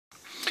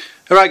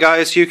Alright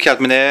guys, UK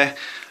Admin here.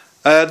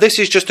 This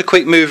is just a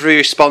quick movie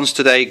response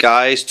today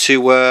guys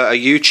to a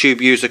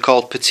YouTube user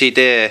called Petit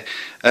Deer.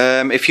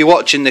 If you're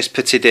watching this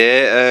Petit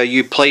Deer,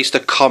 you placed a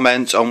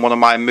comment on one of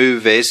my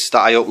movies that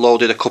I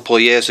uploaded a couple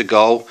of years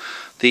ago.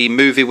 The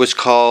movie was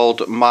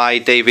called My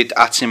David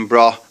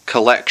Attenborough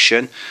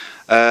Collection.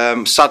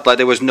 Sadly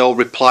there was no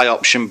reply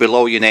option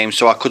below your name,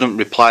 so I couldn't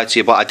reply to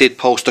you, but I did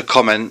post a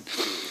comment.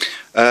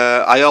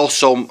 I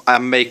also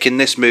am making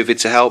this movie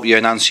to help you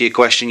and answer your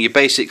question. You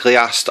basically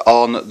asked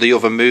on the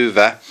other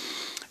movie,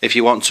 if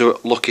you want to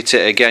look at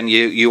it again,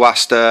 you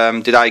asked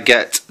did I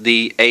get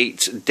the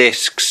 8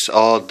 discs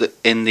or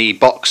in the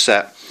box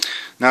set.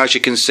 Now as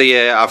you can see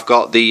here, I've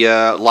got the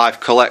live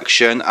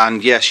collection,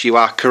 and yes, you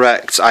are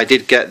correct, I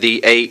did get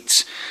the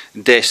 8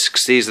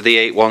 discs. These are the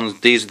 8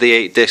 ones. These are the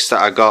 8 discs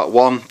that I got.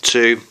 1,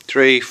 2,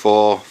 3,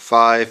 4,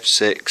 5,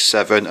 6,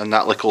 7, and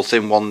that little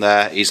thin one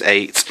there is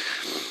 8.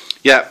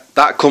 Yeah,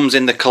 that comes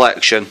in the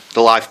collection,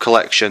 the live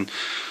collection.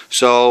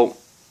 So,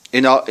 you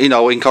know,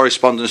 in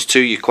correspondence to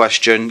your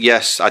question,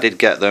 yes, I did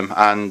get them,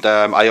 and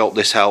I hope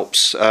this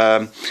helps.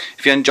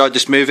 If you enjoyed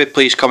this movie,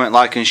 please comment,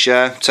 like, and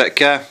share. Take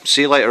care.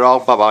 See you later, all.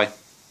 Bye bye.